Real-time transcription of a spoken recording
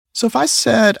So if I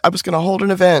said I was going to hold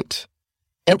an event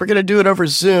and we're going to do it over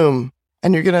Zoom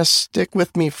and you're going to stick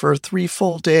with me for 3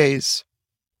 full days,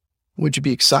 would you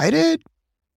be excited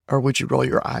or would you roll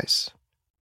your eyes?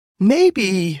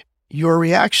 Maybe your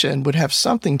reaction would have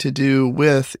something to do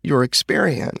with your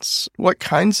experience. What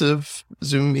kinds of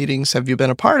Zoom meetings have you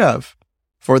been a part of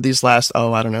for these last,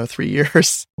 3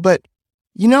 years? But,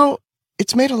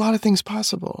 it's made a lot of things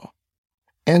possible.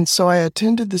 And so I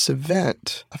attended this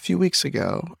event a few weeks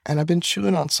ago, and I've been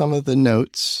chewing on some of the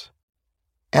notes.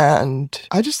 And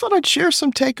I just thought I'd share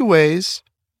some takeaways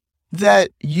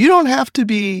that you don't have to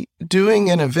be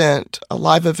doing an event, a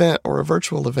live event or a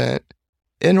virtual event,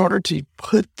 in order to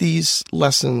put these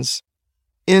lessons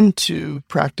into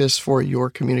practice for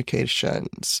your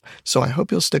communications. So I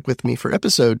hope you'll stick with me for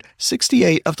episode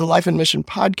 68 of the Life and Mission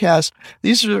podcast.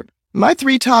 These are my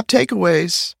 3 top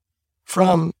takeaways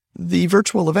from the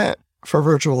virtual event for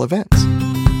virtual events.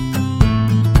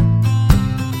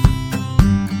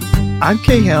 I'm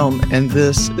Kay Helm, and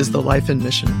this is the Life and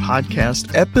Mission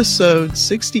podcast, episode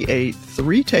 68,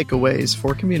 3 takeaways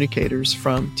for communicators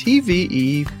from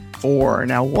TVE4.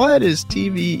 Now, what is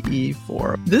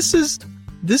TVE4?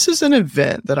 This is an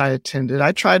event that I attended.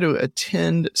 I try to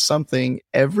attend something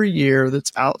every year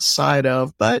that's outside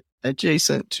of, but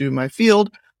adjacent to my field,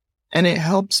 and it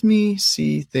helps me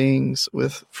see things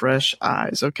with fresh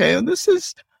eyes. Okay, and this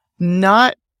is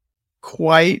not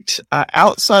quite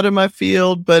outside of my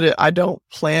field, but I don't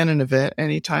plan an event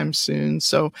anytime soon.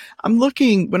 So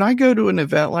when I go to an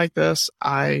event like this,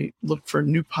 I look for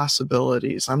new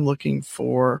possibilities. I'm looking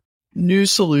for new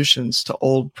solutions to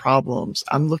old problems.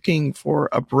 I'm looking for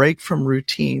a break from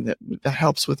routine that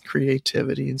helps with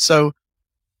creativity. And so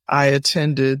I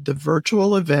attended the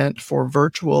virtual event for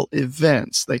virtual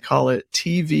events. They call it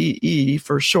TVE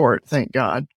for short, thank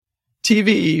God.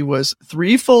 TVE was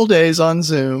 3 full days on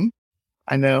Zoom.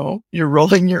 I know you're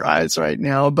rolling your eyes right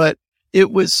now, but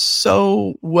it was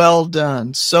so well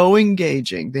done, so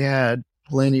engaging. They had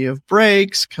plenty of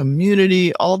breaks,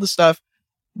 community, all the stuff.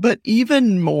 But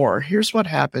even more, here's what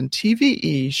happened.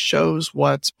 TVE shows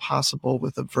what's possible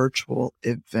with a virtual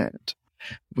event.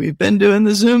 We've been doing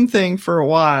the Zoom thing for a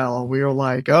while. We were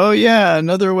like, oh yeah,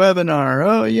 another webinar.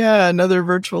 Oh yeah, another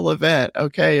virtual event.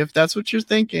 Okay, if that's what you're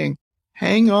thinking,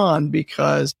 hang on,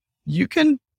 because you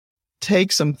can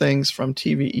take some things from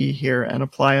TVE here and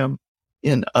apply them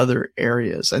in other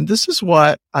areas. And this is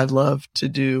what I love to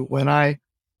do when I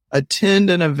attend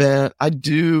an event. I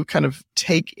do kind of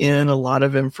take in a lot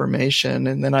of information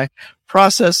and then I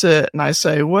process it and I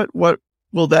say, what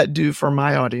will that do for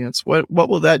my audience? What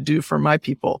will that do for my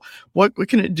people? What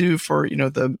can it do for,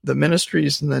 the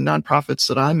ministries and the nonprofits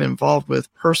that I'm involved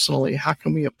with personally? How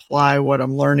can we apply what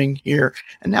I'm learning here?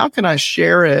 And how can I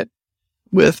share it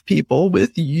with people,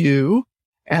 with you,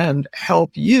 and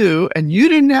help you? And you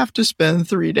didn't have to spend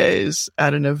 3 days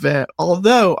at an event.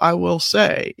 Although I will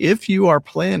say, if you are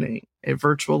planning a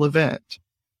virtual event,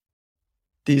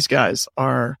 these guys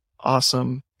are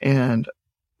awesome and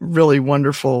really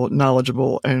wonderful,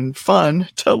 knowledgeable, and fun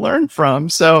to learn from.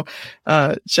 So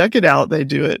check it out. They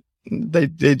do it. They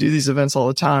do these events all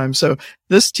the time. So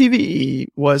this TVE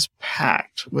was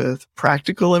packed with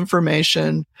practical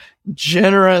information,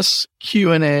 generous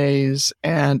Q&As,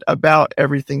 and about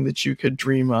everything that you could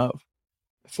dream of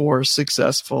for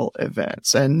successful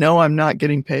events. And no, I'm not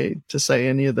getting paid to say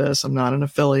any of this. I'm not an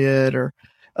affiliate or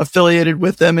affiliated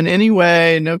with them in any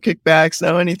way, no kickbacks,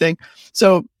 no anything.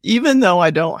 So even though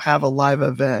I don't have a live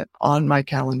event on my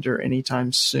calendar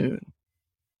anytime soon,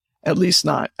 at least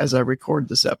not as I record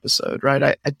this episode, right?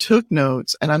 I took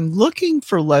notes and I'm looking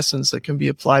for lessons that can be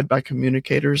applied by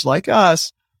communicators like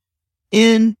us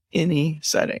in any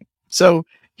setting. So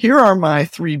here are my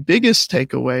 3 biggest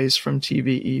takeaways from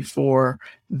TVE4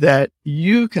 that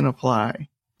you can apply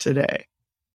today.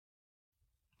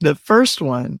 The first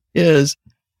one is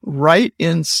write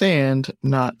in sand,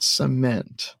 not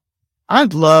cement. I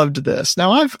loved this.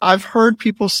 Now I've heard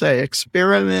people say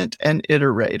experiment and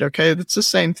iterate. Okay. That's the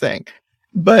same thing,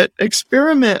 but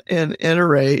experiment and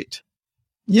iterate,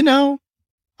 I'm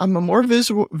a more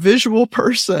visual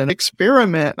person.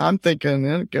 Experiment. I'm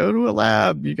thinking, go to a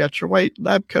lab. You got your white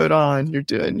lab coat on. You're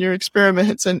doing your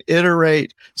experiments, and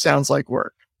iterate sounds like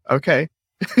work. Okay.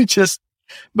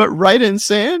 But write in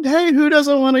sand. Hey, who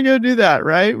doesn't want to go do that?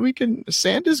 Right.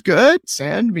 Sand is good.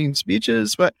 Sand means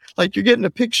beaches, but like you're getting a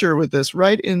picture with this.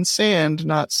 Write in sand,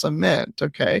 not cement.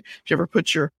 Okay. If you ever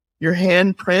put your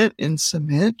handprint in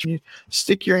cement, you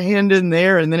stick your hand in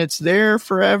there and then it's there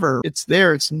forever. It's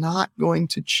there. It's not going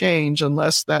to change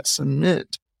unless that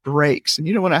cement breaks. And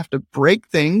you don't want to have to break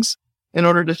things in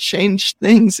order to change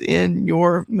things in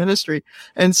your ministry.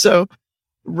 And so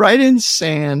Write in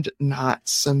sand, not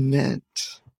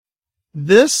cement.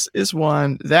 This is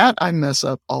one that I mess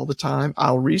up all the time.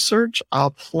 I'll research,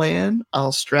 I'll plan,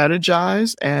 I'll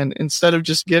strategize, and instead of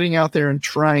just getting out there and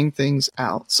trying things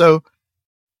out. So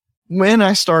when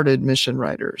I started Mission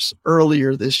Writers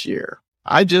earlier this year,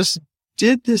 I just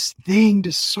did this thing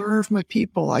to serve my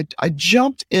people. I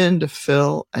jumped in to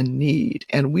fill a need,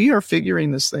 and we are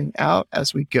figuring this thing out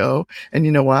as we go. And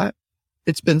you know what?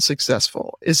 It's been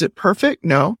successful. Is it perfect?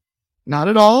 No, not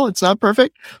at all. It's not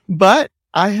perfect, but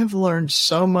I have learned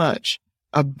so much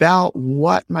about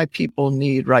what my people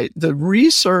need, right? The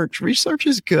research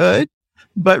is good,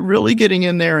 but really getting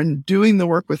in there and doing the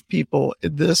work with people,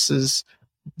 this is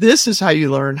how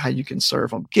you learn how you can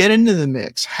serve them. Get into the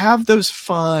mix, have those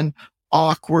fun,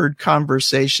 awkward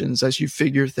conversations as you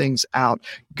figure things out.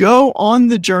 Go on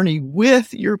the journey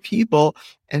with your people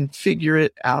and figure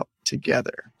it out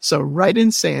together. So write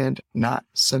in sand, not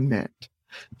cement.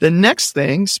 The next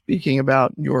thing, speaking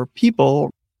about your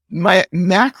people, my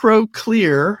macro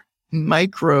clear,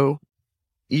 micro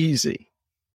easy.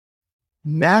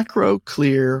 Macro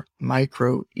clear,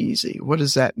 micro easy. What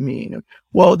does that mean?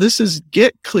 Well, this is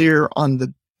get clear on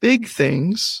the big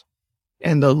things,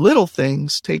 and the little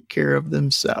things take care of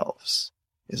themselves,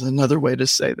 is another way to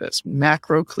say this.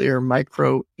 Macro clear,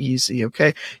 micro easy.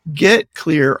 Okay. Get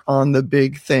clear on the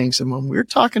big things. And when we're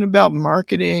talking about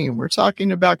marketing and we're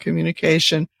talking about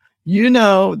communication,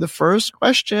 the first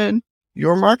question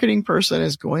your marketing person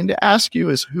is going to ask you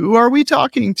is, who are we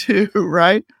talking to?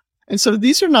 Right. And so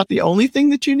these are not the only thing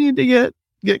that you need to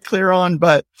get clear on,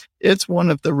 but it's one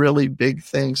of the really big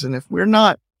things. And if we're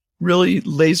not really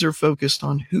laser focused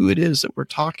on who it is that we're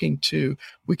talking to,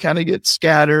 we kind of get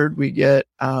scattered. We get,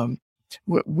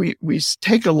 we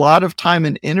take a lot of time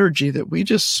and energy that we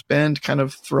just spend kind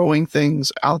of throwing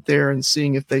things out there and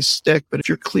seeing if they stick. But if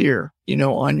you're clear,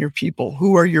 on your people,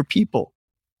 who are your people?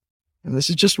 And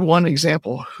this is just one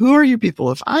example. Who are your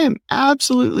people? If I am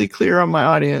absolutely clear on my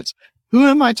audience, who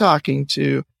am I talking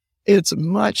to? It's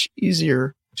much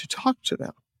easier to talk to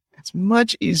them. It's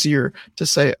much easier to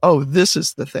say, oh, this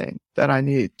is the thing that I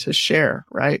need to share,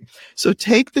 right? So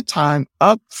take the time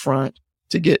up front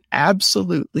to get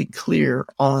absolutely clear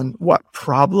on what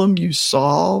problem you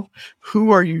solve, who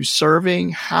are you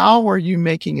serving, how are you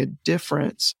making a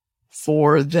difference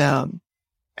for them.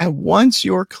 And once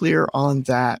you're clear on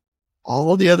that,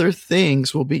 all the other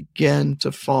things will begin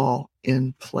to fall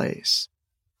in place.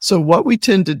 So what we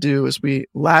tend to do is we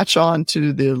latch on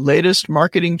to the latest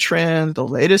marketing trend, the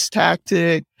latest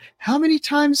tactic. How many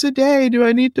times a day do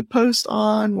I need to post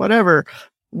on whatever?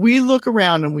 We look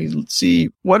around and we see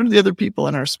what are the other people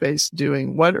in our space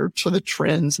doing? What are the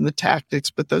trends and the tactics?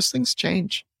 But those things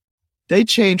change. They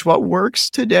change. What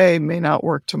works today may not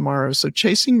work tomorrow. So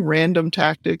chasing random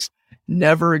tactics,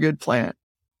 never a good plan.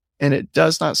 And it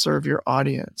does not serve your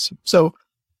audience. So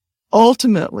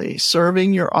ultimately,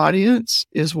 serving your audience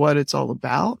is what it's all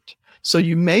about. So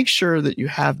you make sure that you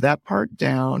have that part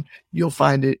down. You'll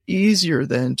find it easier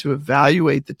then to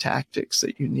evaluate the tactics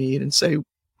that you need and say,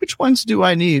 which ones do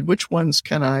I need? Which ones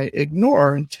can I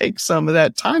ignore and take some of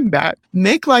that time back?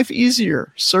 Make life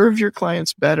easier. Serve your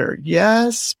clients better.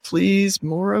 Yes, please,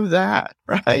 more of that,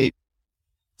 right?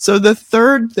 So the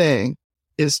third thing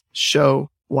is show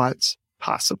what's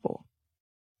possible.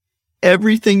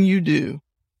 Everything you do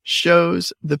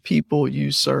shows the people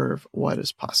you serve what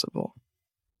is possible.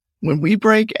 When we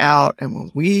break out and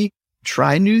when we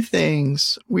try new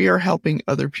things, we are helping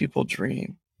other people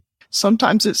dream.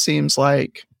 Sometimes it seems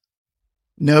like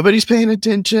nobody's paying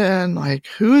attention. Like,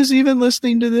 who is even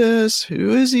listening to this?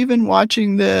 Who is even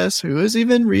watching this? Who is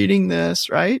even reading this,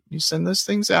 right? You send those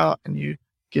things out and you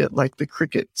get like the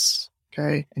crickets,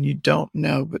 okay? And you don't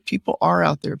know, but people are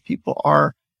out there. People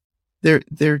are,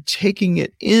 they're taking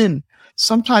it in.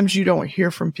 Sometimes you don't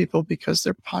hear from people because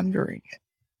they're pondering it.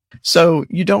 So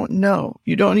you don't know.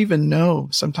 You don't even know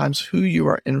sometimes who you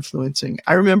are influencing.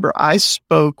 I remember I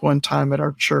spoke one time at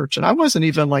our church and I wasn't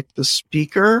even like the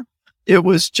speaker. It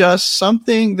was just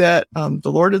something that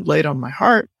the Lord had laid on my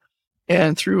heart.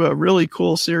 And through a really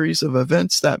cool series of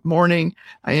events that morning,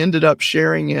 I ended up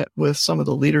sharing it with some of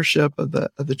the leadership of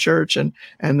the church. And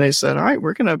they said, all right,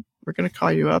 we're going to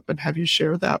call you up and have you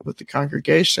share that with the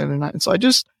congregation. And so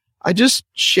I just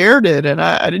shared it, and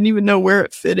I didn't even know where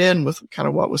it fit in with kind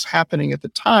of what was happening at the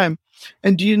time.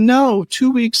 And do you know, 2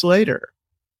 weeks later,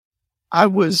 I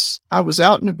was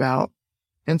out and about,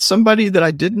 and somebody that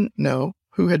I didn't know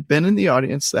who had been in the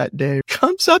audience that day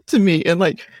comes up to me and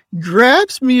like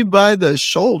grabs me by the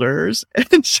shoulders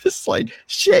and just like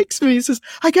shakes me and says,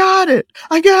 I got it.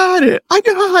 I got it. I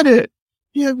got it.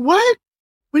 Yeah. What?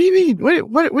 What do you mean?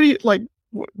 What do you like?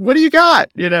 what do you got?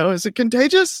 Is it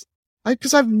contagious?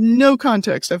 Because I have no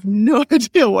context. I have no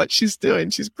idea what she's doing.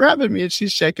 She's grabbing me and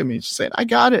she's shaking me. She's saying, I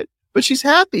got it. But she's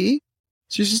happy.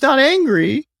 She's just not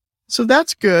angry. So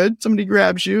that's good. Somebody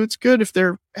grabs you. It's good if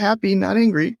they're happy, not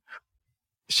angry.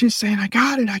 She's saying, I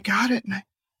got it. And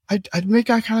I'd make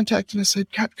eye contact and I said,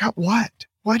 got what?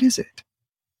 What is it?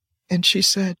 And she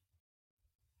said,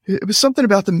 it was something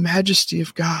about the majesty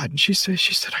of God. And she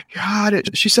said, I got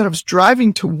it. She said, I was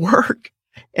driving to work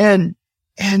and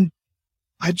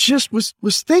I just was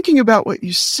thinking about what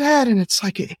you said. And it's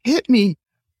like, it hit me.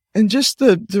 And just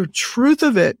the truth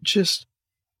of it,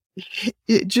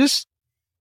 it just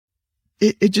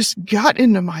got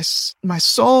into my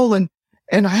soul. And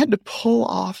I had to pull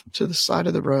off to the side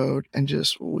of the road and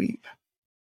just weep.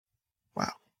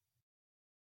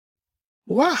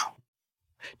 Wow.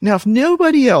 Now, if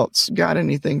nobody else got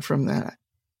anything from that,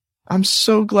 I'm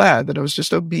so glad that I was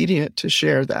just obedient to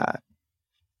share that.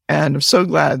 And I'm so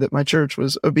glad that my church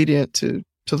was obedient to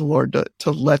the Lord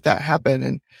to let that happen.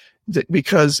 And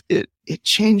because it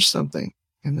changed something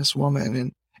in this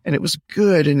woman and it was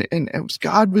good. And it was,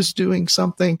 God was doing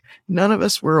something none of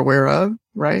us were aware of.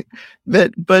 Right.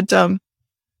 But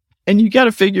and you got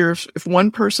to figure if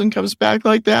one person comes back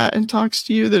like that and talks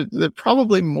to you, that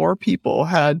probably more people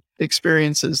had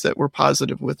experiences that were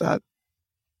positive with that.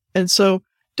 And so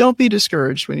don't be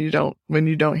discouraged when you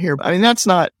don't hear. I mean, that's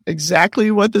not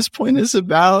exactly what this point is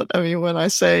about. I mean, when I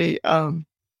say,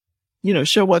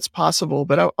 show what's possible,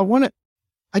 but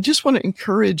I just want to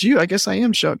encourage you. I guess I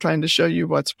am trying to show you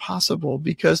what's possible,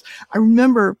 because I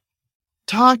remember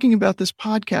talking about this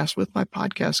podcast with my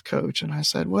podcast coach. And I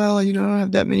said, well, I don't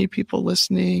have that many people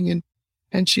listening.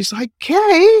 And she's like,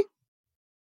 Kay.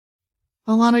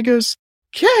 Alana goes,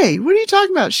 Kay, what are you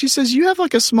talking about? She says, you have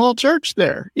like a small church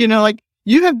there,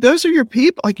 those are your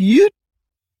people. Like, you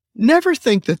never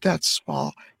think that that's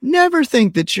small. Never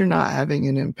think that you're not having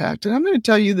an impact. And I'm going to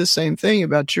tell you the same thing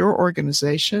about your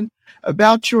organization,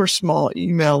 about your small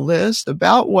email list,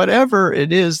 about whatever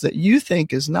it is that you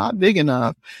think is not big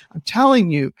enough. I'm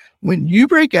telling you, when you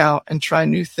break out and try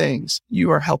new things,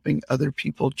 you are helping other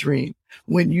people dream.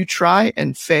 When you try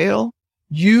and fail,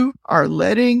 you are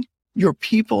letting your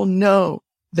people know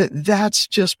that that's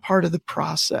just part of the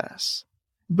process.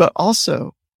 But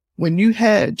also, when you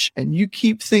hedge and you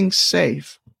keep things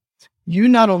safe, you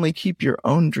not only keep your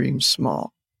own dreams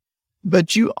small,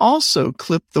 but you also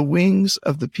clip the wings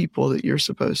of the people that you're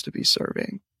supposed to be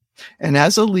serving. And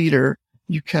as a leader,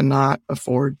 you cannot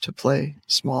afford to play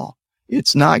small.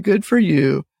 It's not good for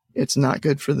you. It's not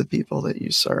good for the people that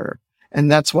you serve.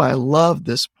 And that's why I love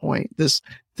this point, this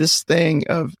thing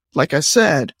of, like I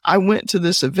said, I went to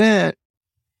this event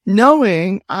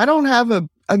knowing I don't have a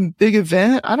big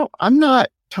event. I'm not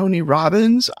Tony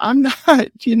Robbins. I'm not,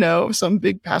 some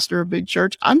big pastor of a big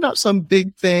church. I'm not some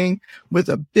big thing with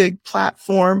a big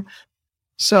platform.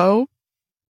 So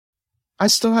I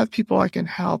still have people I can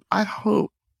help. I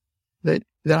hope that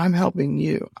I'm helping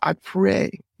you. I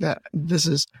pray that this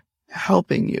is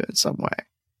helping you in some way.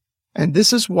 And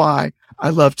this is why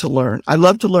I love to learn. I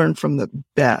love to learn from the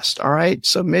best. All right.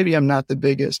 So maybe I'm not the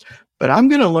biggest, but I'm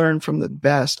going to learn from the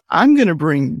best. I'm going to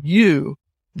bring you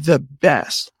the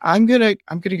best. I'm going to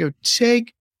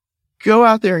go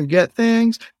out there and get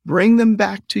things, bring them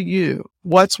back to you.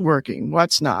 What's working?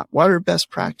 What's not? What are best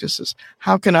practices?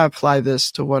 How can I apply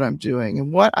this to what I'm doing?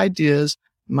 And what ideas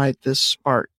might this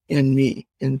spark in me,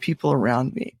 in people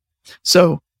around me?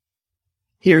 So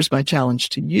here's my challenge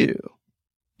to you.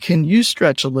 Can you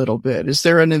stretch a little bit? Is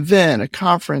there an event, a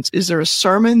conference? Is there a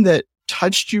sermon that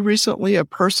touched you recently, a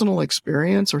personal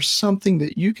experience, or something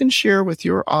that you can share with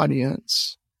your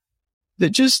audience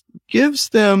that just gives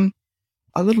them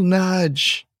a little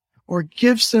nudge or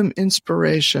gives them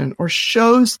inspiration or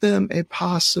shows them a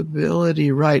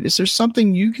possibility, right? Is there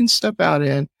something you can step out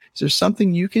in? Is there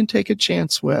something you can take a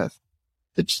chance with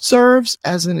that serves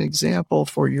as an example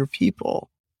for your people?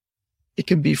 It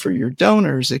can be for your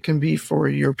donors. It can be for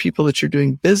your people that you're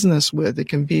doing business with. It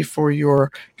can be for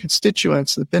your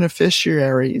constituents, the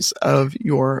beneficiaries of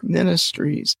your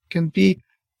ministries. It can be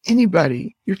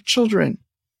anybody, your children.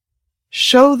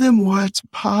 Show them what's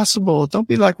possible. Don't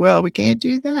be like, well, we can't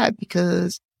do that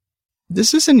because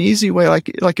this is an easy way.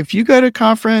 Like if you go to a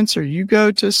conference or you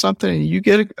go to something and you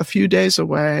get a few days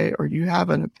away, or you have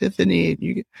an epiphany, and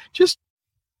you just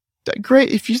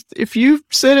great. If you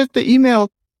sit at the email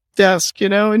desk,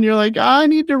 and you're like, I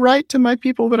need to write to my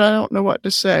people, but I don't know what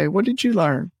to say. What did you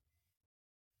learn?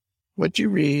 What'd you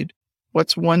read?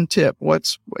 What's one tip?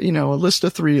 What's, a list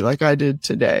of 3 like I did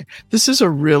today? This is a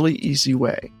really easy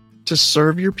way to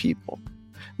serve your people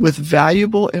with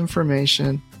valuable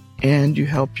information and you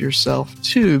help yourself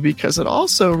too, because it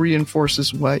also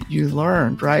reinforces what you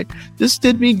learned, right? This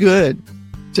did me good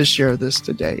to share this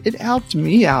today. It helped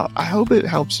me out. I hope it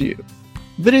helps you,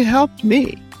 but it helped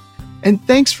me. And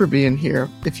thanks for being here.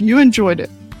 If you enjoyed it,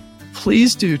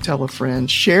 please do tell a friend,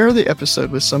 share the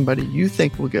episode with somebody you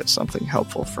think will get something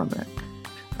helpful from it.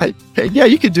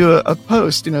 You could do a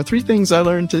post, 3 things I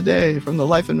learned today from the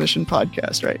Life and Mission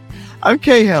podcast, right? I'm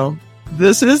Kay Helm.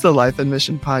 This is the Life and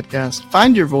Mission podcast.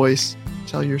 Find your voice,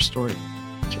 tell your story,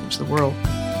 change the world.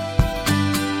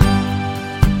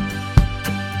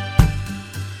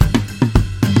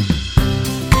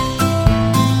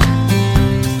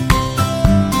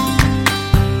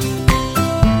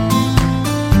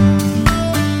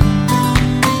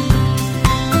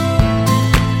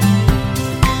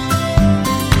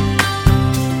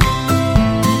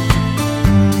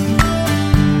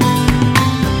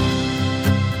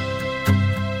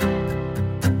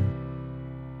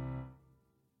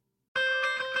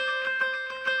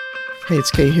 Hey,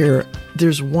 it's Kay here.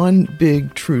 There's one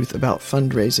big truth about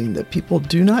fundraising that people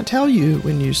do not tell you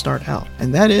when you start out.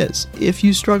 And that is, if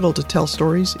you struggle to tell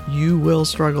stories, you will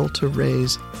struggle to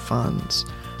raise funds.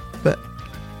 But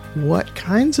what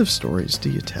kinds of stories do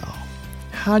you tell?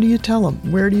 How do you tell them?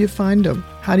 Where do you find them?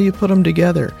 How do you put them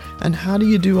together? And how do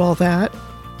you do all that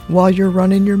while you're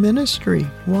running your ministry,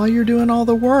 while you're doing all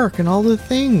the work and all the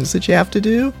things that you have to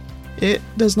do? It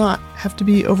does not have to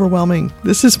be overwhelming.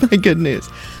 This is my good news.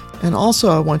 And also,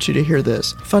 I want you to hear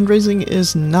this. Fundraising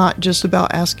is not just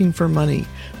about asking for money.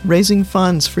 Raising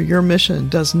funds for your mission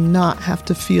does not have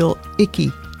to feel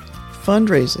icky.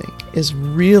 Fundraising is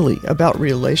really about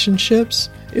relationships.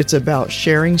 It's about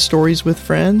sharing stories with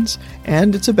friends.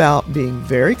 And it's about being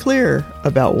very clear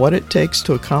about what it takes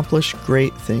to accomplish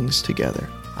great things together.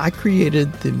 I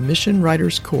created the Mission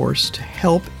Writers course to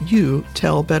help you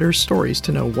tell better stories,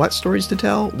 to know what stories to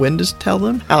tell, when to tell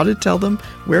them, how to tell them,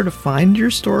 where to find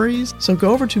your stories. So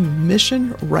go over to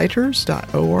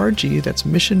missionwriters.org. That's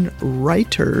Mission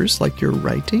Writers, like you're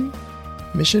writing.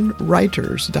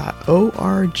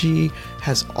 Missionwriters.org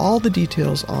has all the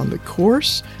details on the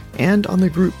course and on the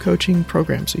group coaching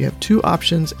program. So you have 2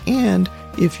 options. And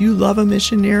if you love a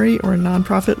missionary or a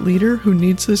nonprofit leader who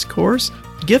needs this course,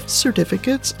 gift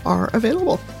certificates are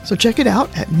available. So check it out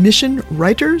at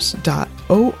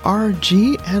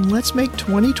missionwriters.org, and let's make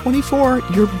 2024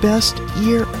 your best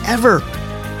year ever.